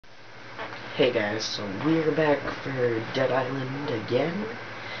Hey guys, so we're back for Dead Island again.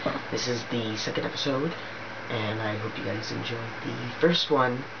 This is the second episode, and I hope you guys enjoyed the first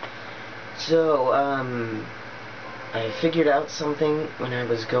one. So, I figured out something when I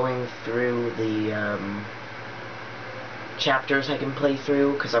was going through the, chapters I can play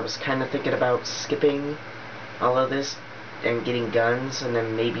through, because I was kind of thinking about skipping all of this and getting guns, and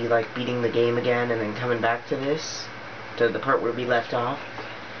then maybe, like, beating the game again, and then coming back to this, to the part where we left off.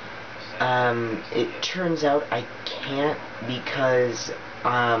 It turns out I can't because,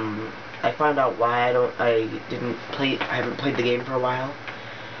 I found out why I haven't played the game for a while.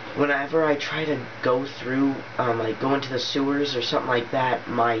 Whenever I try to go through, like, go into the sewers or something like that,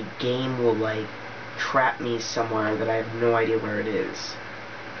 my game will, like, trap me somewhere that I have no idea where it is.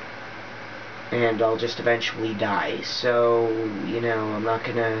 And I'll just eventually die, so, you know, I'm not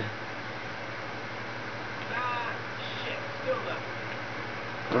gonna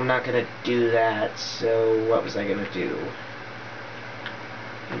do that, so what was I gonna do?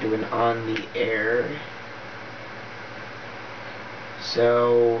 I'm doing on the air.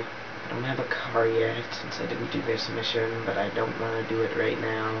 So, I don't have a car yet, since I didn't do this mission, but I don't want to do it right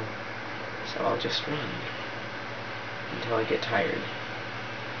now, so I'll just run until I get tired.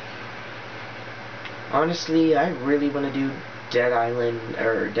 Honestly, I really want to do Dead Island,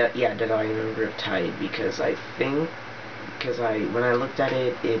 or, Dead Island Riptide, because I think, when I looked at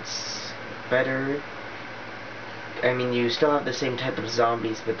it, it's better. I mean, you still have the same type of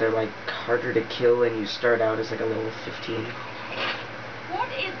zombies, but they're, like, harder to kill, and you start out as, like, a level 15. What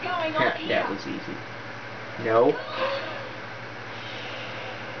is going on here? That was easy. No.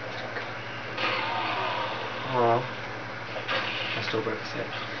 Aw. I still broke his head.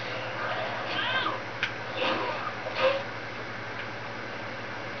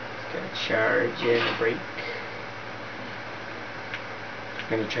 Gonna charge and break.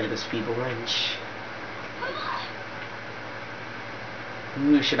 Gonna try this feeble wrench.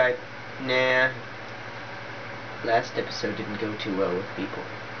 Ooh, should I? Nah. Last episode didn't go too well with people,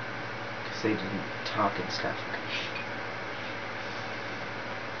 because they didn't talk and stuff.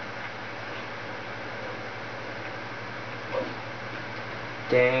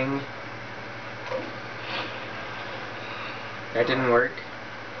 Dang. That didn't work.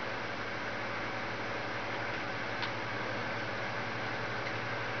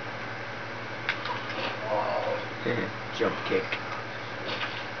 Jump kick.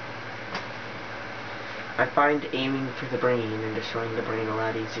 I find aiming for the brain and destroying the brain a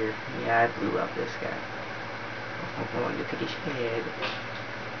lot easier. Yeah, I blew up this guy. Oh, look at his head.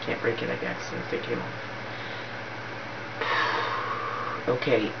 Can't break it, I guess, since they came off.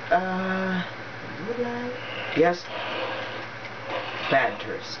 Okay, yes. Bad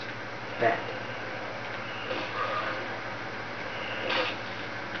tourist. Bad.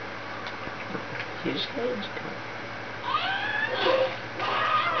 His head's gone.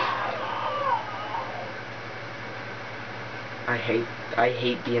 I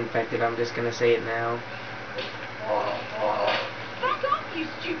hate the infected, I'm just gonna say it now. Back off, you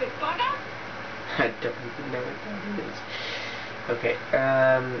stupid bugger! I don't even know what that is. Okay,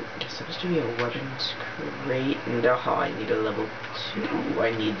 it's supposed to be a weapons crate, and I need a level 2.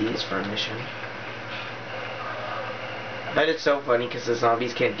 I need these for a mission. But it's so funny because the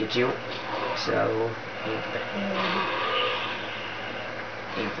zombies can't get you. So, aim for the head.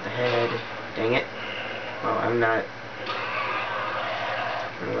 Aim for the head. Dang it. Oh, I'm not.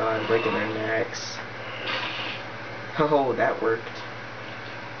 Well, I'm breaking their necks. Oh, that worked.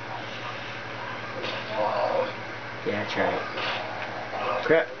 Yeah, try it.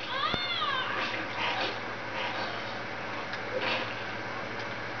 Crap.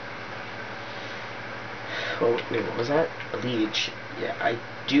 Oh, wait, what was that? A leech. Yeah, I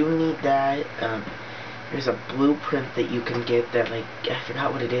do need that. There's a blueprint that you can get that, like, I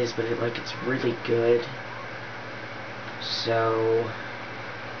forgot what it is, but it's really good. So,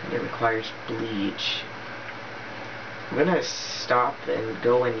 and it requires bleach. I'm gonna stop and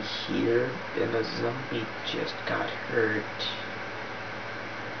go in here, and the zombie just got hurt.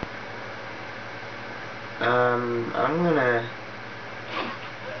 I'm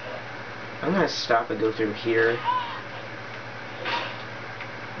gonna stop and go through here.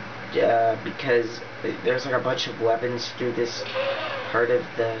 Because there's like a bunch of weapons through this part of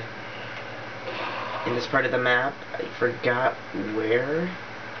in this part of the map. I forgot where.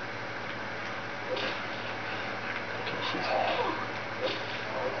 Okay, she's.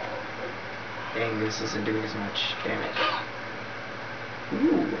 Dang, this isn't doing as much damage.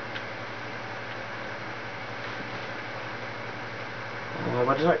 Ooh. Oh,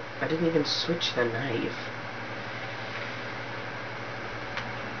 what did I didn't even switch the knife.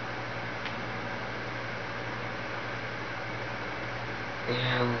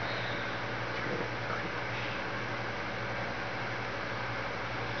 And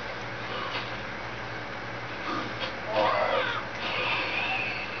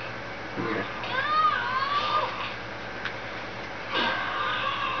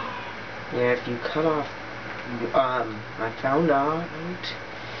yeah, if you cut off, I found out,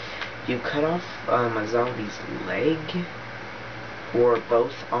 you cut off a zombie's leg or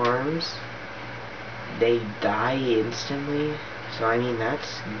both arms, they die instantly. So I mean,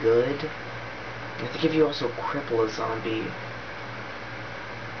 that's good. I think if you also cripple a zombie,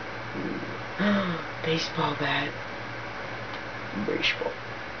 baseball bat, baseball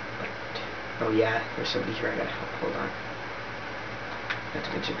bat. Oh yeah, there's somebody here I gotta help. Hold on. Not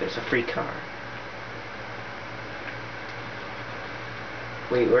to mention there's a free car.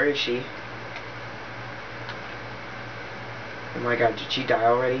 Wait, where is she? Oh my god, did she die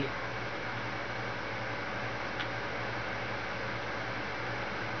already?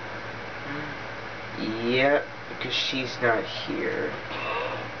 Yep, because she's not here.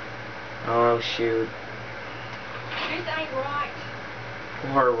 Oh shoot. This ain't right.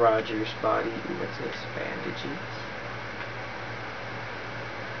 Poor Roger's body. What's this? Bandages.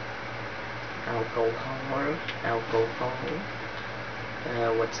 Alcohol. Alcohol.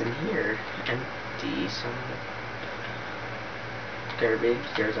 What's in here? Empty. Some garbage.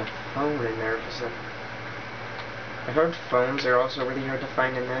 There's a phone in there for some. I've heard phones are also really hard to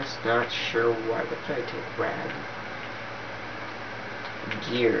find in this. Not sure why. What did I take? Rag.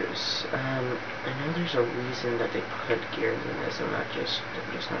 Gears. I know there's a reason that they put gears in this. I'm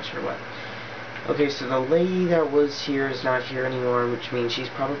just not sure what. Okay, so the lady that was here is not here anymore, which means she's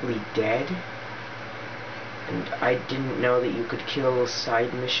probably dead. And I didn't know that you could kill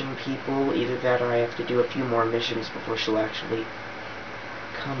side mission people. Either that or I have to do a few more missions before she'll actually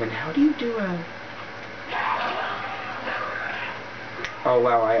come. And how do you do a... Oh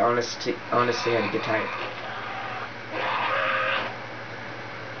wow, I honestly had to get tired.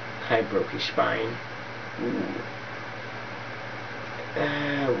 I broke his spine. Ooh.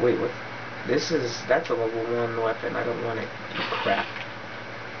 Wait, what? That's a level 1 weapon. I don't want it. Crap.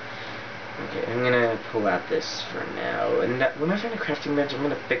 Okay, I'm gonna pull out this for now. And when I find a crafting bench, I'm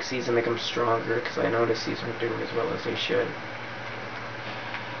gonna fix these and make them stronger, because I notice these aren't doing as well as they should.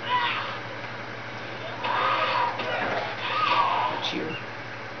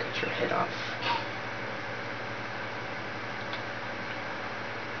 Cut your head off.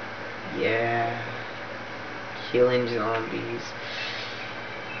 Yeah. Killing zombies.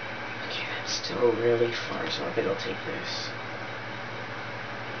 Okay, that's still really far, so I think I'll take this.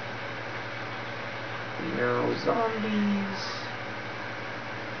 No zombies.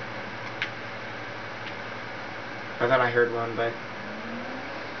 I thought I heard one, but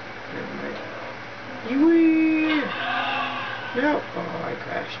never mind. Yee! No. Oh, I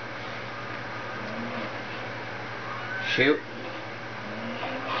crashed. Shoot.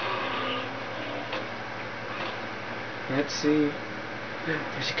 Let's see.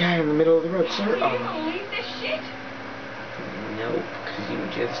 There's a guy in the middle of the road, sir. Can you believe this shit? Nope, because you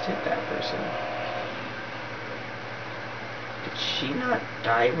just hit that person. Did she not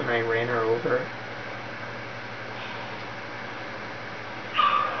die when I ran her over?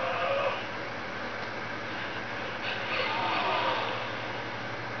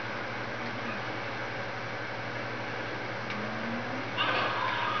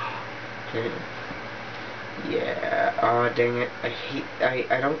 Yeah, aw, dang it.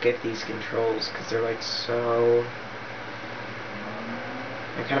 I don't get these controls, because they're like so...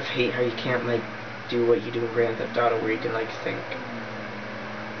 I kind of hate how you can't, like, do what you do in Grand Theft Auto, where you can, like, think.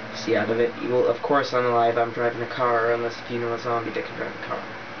 See out of it. You will, of course, on Live, I'm driving a car, unless if you know a zombie that can drive a car.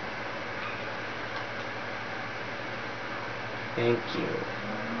 Thank you.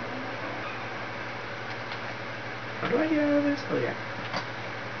 How do I get out of this? Oh, yeah.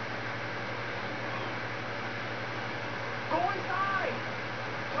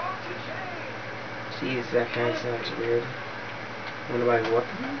 Jeez, that guy sounds weird. I'm gonna buy a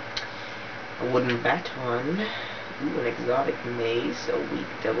weapon. A wooden baton. Ooh, an exotic mace. A weak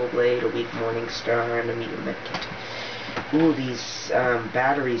double blade. A weak morning star. And a medium medkit. Ooh, these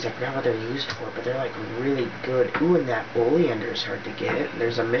batteries, I forgot what they're used for, but they're like really good. Ooh, and that oleander is hard to get.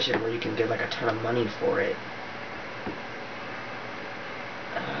 There's a mission where you can get like a ton of money for it.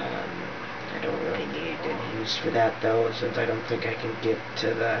 I don't really need any use for that though, since I don't think I can get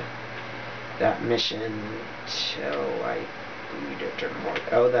to that mission till I read it or more.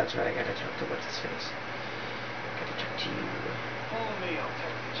 Oh, that's right, I gotta talk to what's his face. Gotta talk to you. Follow me, I'll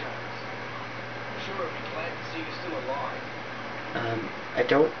take the chance. I'm sure I'll be glad to see you still alive. I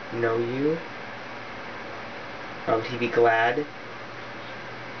don't know you. Oh, would he be glad?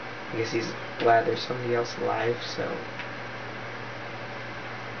 I guess he's glad there's somebody else alive, so...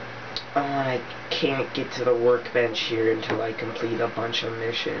 I can't get to the workbench here until I complete a bunch of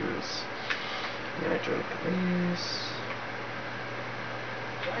missions. I'm gonna drink this.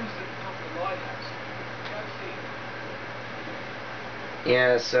 James didn't come to the lighthouse. Go see him.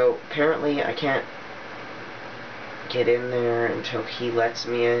 Yeah, so apparently I can't get in there until he lets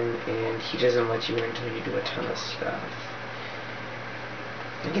me in, and he doesn't let you in until you do a ton of stuff.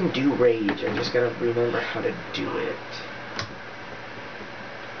 I can do rage, I just gotta remember how to do it.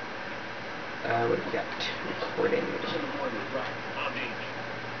 What have we got? Recording. Right, I'm James.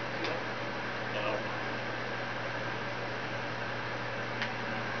 No.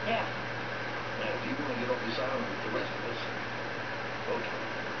 Yeah. Now, if you want to get off this island with the rest of us, okay.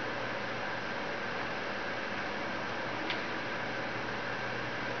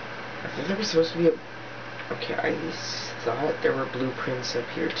 I thought there was supposed to be a... Okay, I thought there were blueprints up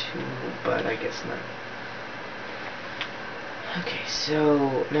here too, but I guess not. Okay,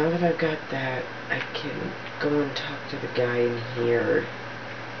 so now that I've got that, I can go and talk to the guy in here.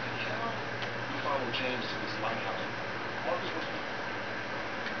 Cal, you follow James to this lighthouse. Marcus, what's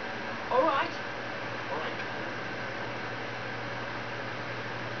the... All right. All right.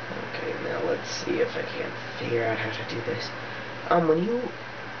 Okay, now let's see if I can figure out how to do this. When you...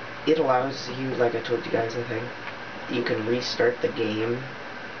 It allows you, like I told you guys, I think, you can restart the game.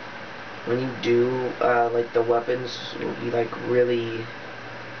 When you do, like, the weapons will be, like, really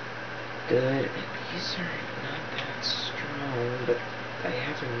good. And these are not that strong, but I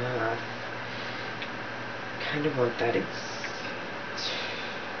have enough. Kind of want that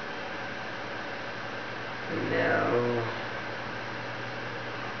No.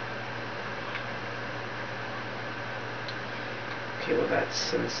 Okay, well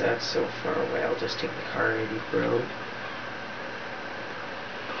since that's so far away, I'll just take the car I already broke.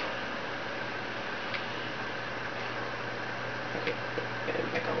 Okay,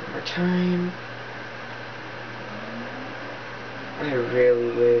 and back up one more time. I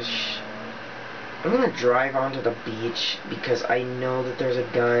really wish... I'm gonna drive onto the beach because I know that there's a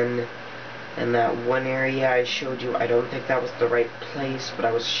gun in that one area I showed you. I don't think that was the right place, but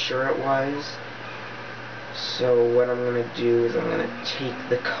I was sure it was. So what I'm gonna do is I'm gonna take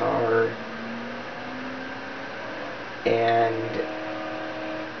the car and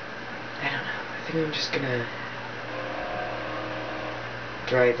I don't know, I think I'm just gonna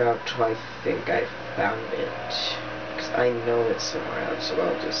drive out till I think I found it, because I know it's somewhere else. So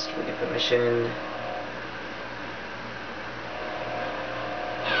I'll just forget the mission.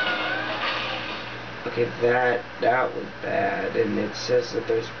 Okay, that was bad, and it says that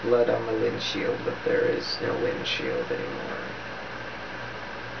there's blood on the windshield, but there is no windshield anymore.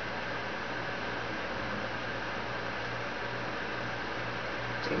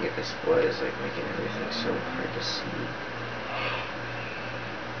 Dang it, this blood is like making everything so hard to see.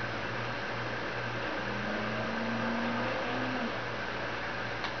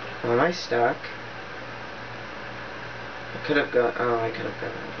 Well, am I stuck? I could have gone, oh, I could have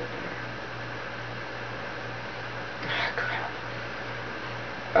gone over there. Ah, crap.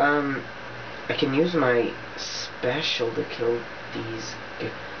 I can use my special to kill these.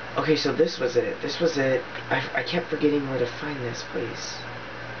 Okay, so this was it. This was it. I kept forgetting where to find this place.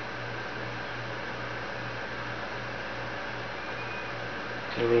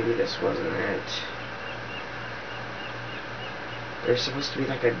 Okay, maybe this wasn't it. There's supposed to be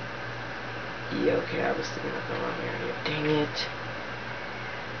like a... Yeah, okay, I was thinking of the wrong area. Dang it.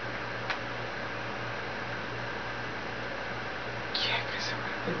 Yeah, because I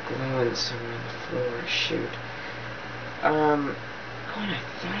would have been glowing somewhere on the floor. Shoot. Oh, and I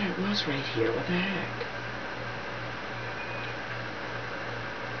thought it was right here. What the heck?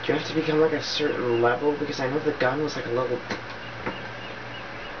 Do you have to become like a certain level? Because I know the gun was like a level...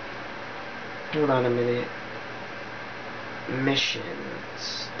 Hold on a minute.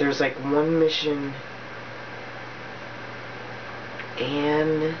 Missions. There's like one mission...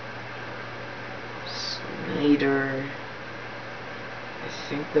 Anne... Snyder... I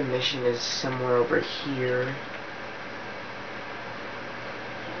think the mission is somewhere over here.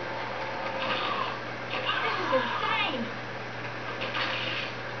 This is insane.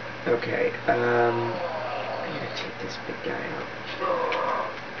 Okay, I'm gonna take this big guy out.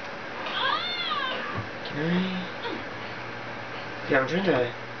 Can I? Yeah, I'm trying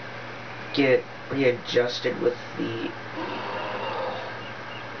to get readjusted with the...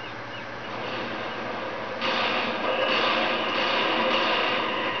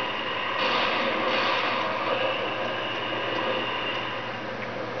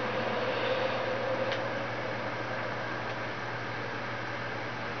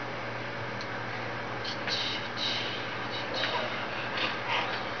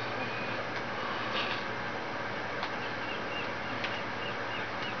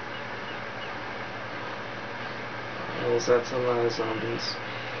 kills. That's a lot of zombies.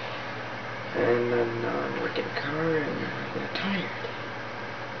 And then we're getting a car and I got tired.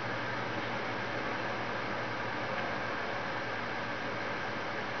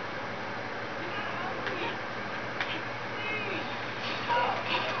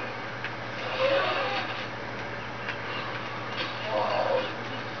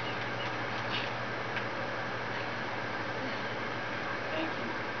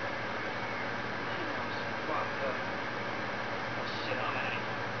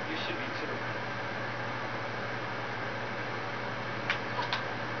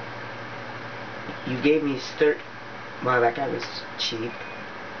 You gave me wow, that guy was cheap.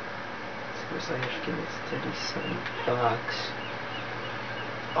 So I have to give me 37 bucks.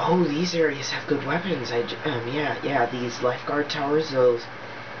 Oh, these areas have good weapons. Yeah, these lifeguard towers,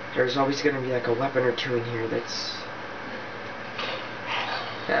 there's always gonna be like a weapon or two in here that's...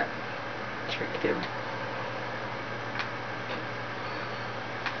 Yeah, tricked him.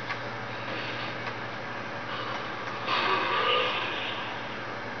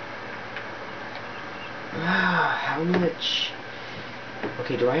 How much?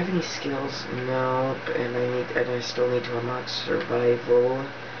 Okay, do I have any skills? Nope. And I still need to unlock survival.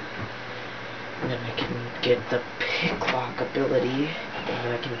 And then I can get the picklock ability,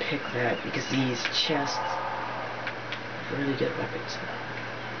 and I can pick that because these chests have really good weapons.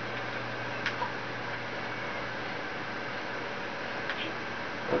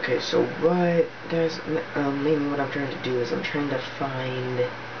 Okay, so what, guys? Mainly what I'm trying to do is I'm trying to find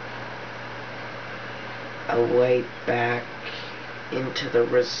a way back into the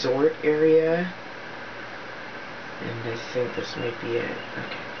resort area, and I think this might be it.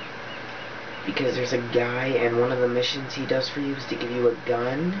 Okay, because there's a guy, and one of the missions he does for you is to give you a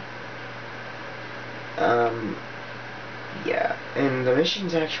gun. Yeah, and the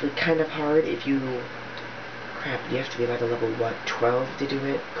mission's actually kind of hard if you... Crap, you have to be like a level, what, 12 to do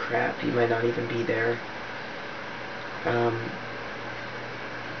it? Crap, you might not even be there.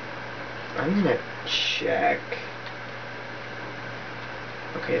 I'm gonna check.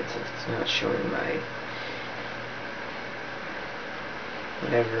 Okay, it's not showing my...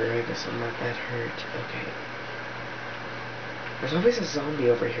 Whatever, I guess I'm not that hurt. Okay. There's always a zombie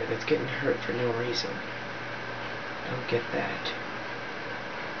over here that's getting hurt for no reason. Don't get that.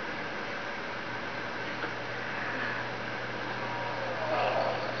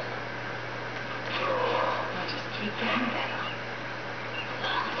 I'll just keep getting better.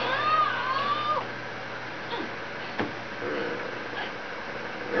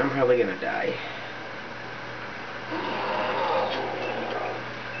 I'm probably gonna die.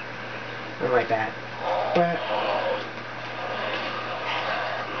 Not like that. But...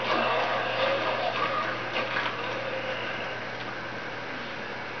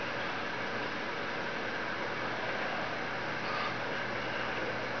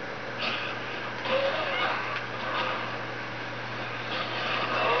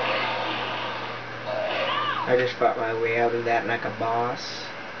 I just fought my way out of that like a boss.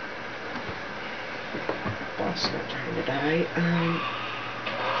 Boss not trying to die.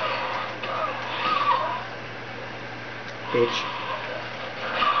 Bitch.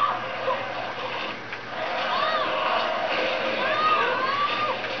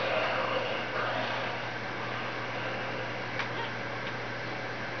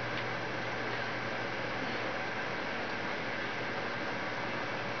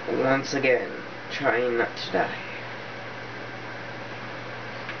 Once again, trying not to die.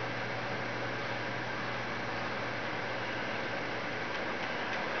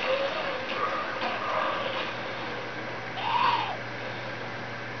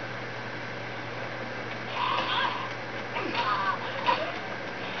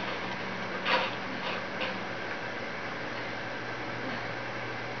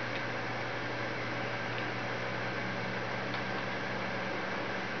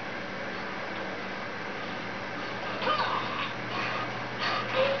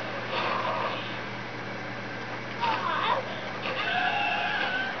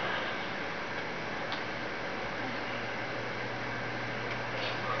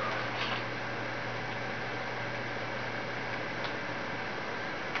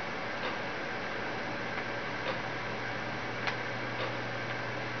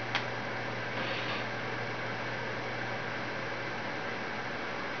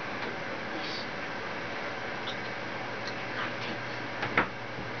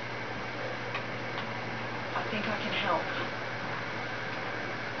 I think I can help.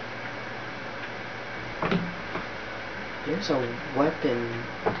 There's a weapon.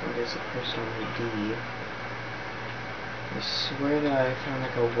 Oh, there's a personal ID. I swear that I found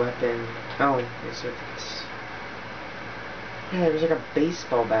like a weapon. Oh, is it this? Yeah, there was like a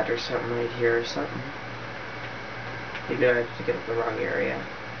baseball bat or something right here or something. Maybe I have to get up the wrong area.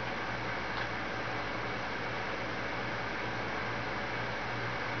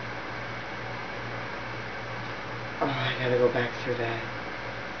 Oh, I gotta go back through that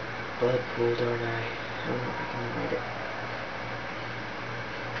blood pool, don't I? I don't know if I can avoid it.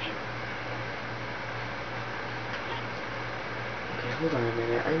 Okay, hold on a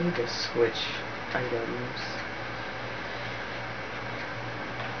minute. I need to switch items.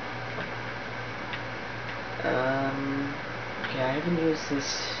 Okay, I haven't used this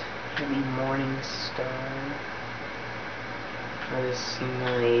heavy Morning Star or this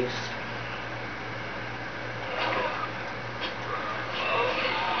knife.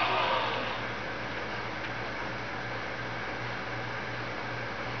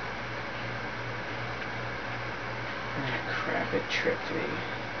 Ah, crap, it tricked me.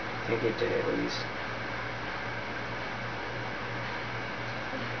 I think it did at least.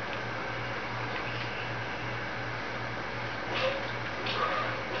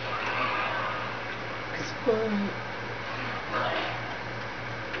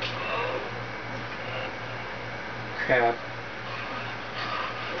 Crap.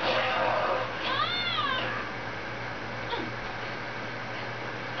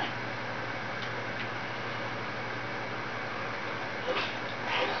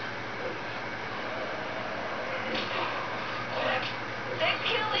 They're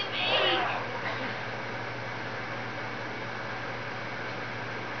killing me!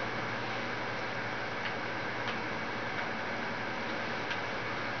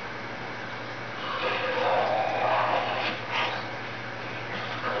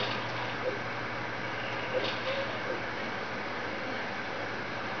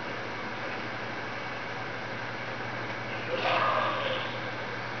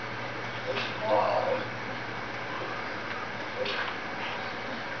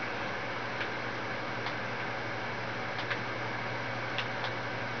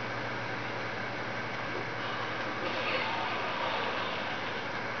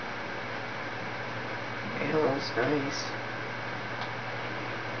 That's nice.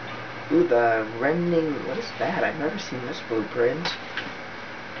 Ooh, the rending. What is that? I've never seen this blueprint.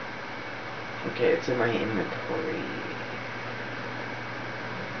 Okay, it's in my inventory.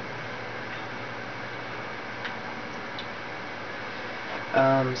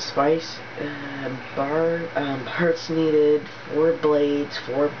 Spice, parts needed, 4 blades,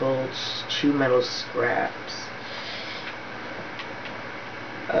 4 bolts, 2 metal scraps.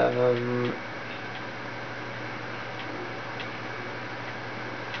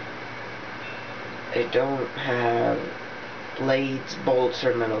 I don't have blades, bolts,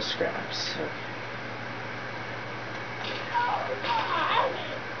 or metal scraps.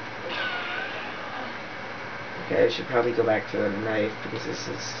 Okay, I should probably go back to the knife because this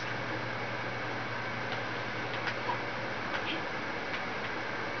is...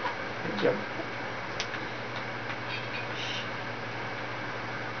 Jump.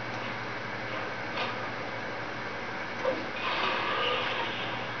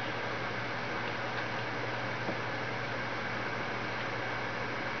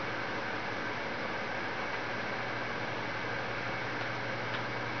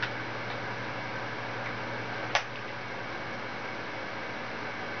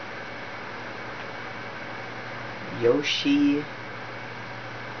 Yoshi.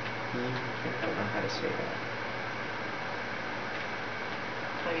 I don't know how to say that.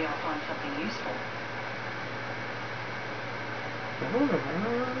 Maybe I'll find something useful. Oh,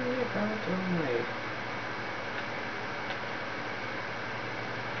 about the knife.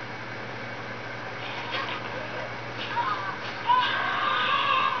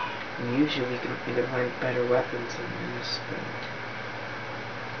 Usually you can find better weapons than this, but...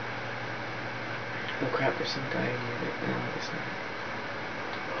 Oh crap, there's some guy near it. No, it's not.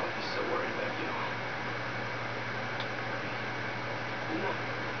 Oh, he's so worried about you. What?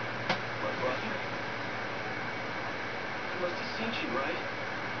 My brother? He must have seen you, right?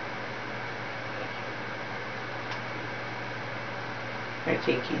 I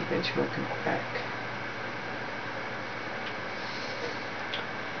think he's been smoking crack.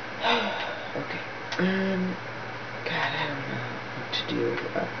 Okay. God, I don't know what to do.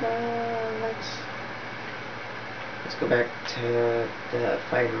 Let's go back to the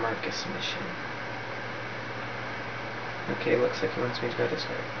Find Marcus mission. Okay, looks like he wants me to go this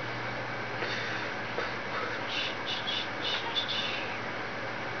way.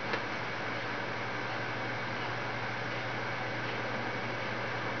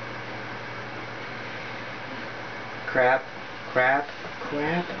 Crap, crap,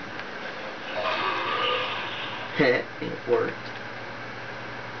 crap. It worked.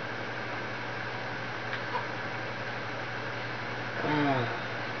 Ah,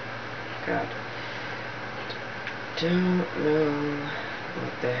 God. Don't know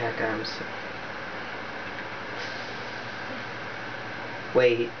what the heck I'm saying.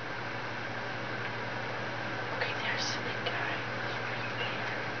 Wait. Okay, there's the big guy. Right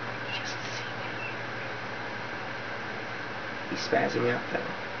there. Just see him. He's spazzing out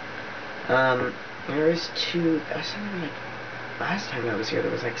though. There is two. I saw them like last time I was here.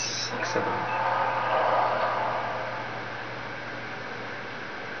 There was like 6 of them.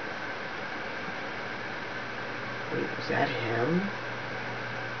 Wait, was that him?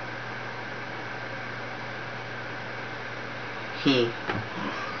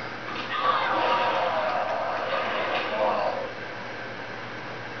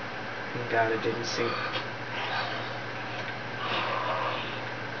 Thank God it didn't sink.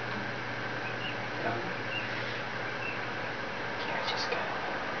 Yeah, just gotta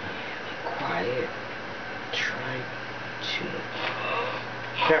be quiet. Try to.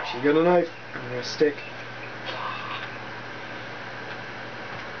 Yeah, she got a knife and a stick.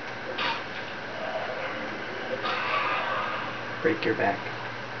 Break your back.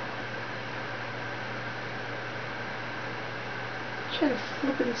 She had a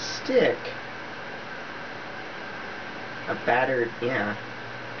flippin' stick. A battered, yeah.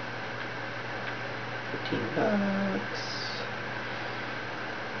 $15.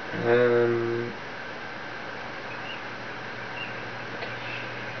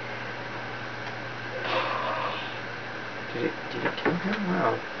 Did it kill him?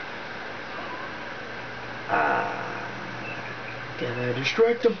 Wow. Gotta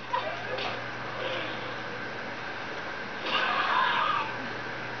distract him.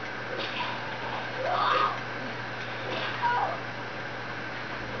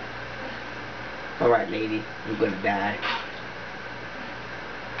 Alright, lady, you're gonna die.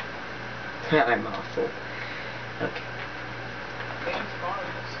 I'm awful. Okay. James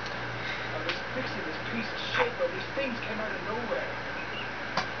Barnes. I was fixing this piece of shit, but these things came out of nowhere.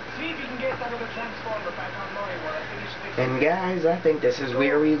 See if you can get that other transformer back online while I finish fixing. And guys, I think this is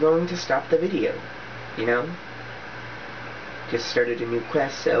where we're going to stop the video. You know? Just started a new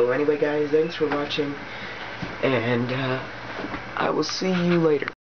quest, so anyway guys, thanks for watching. And I will see you later.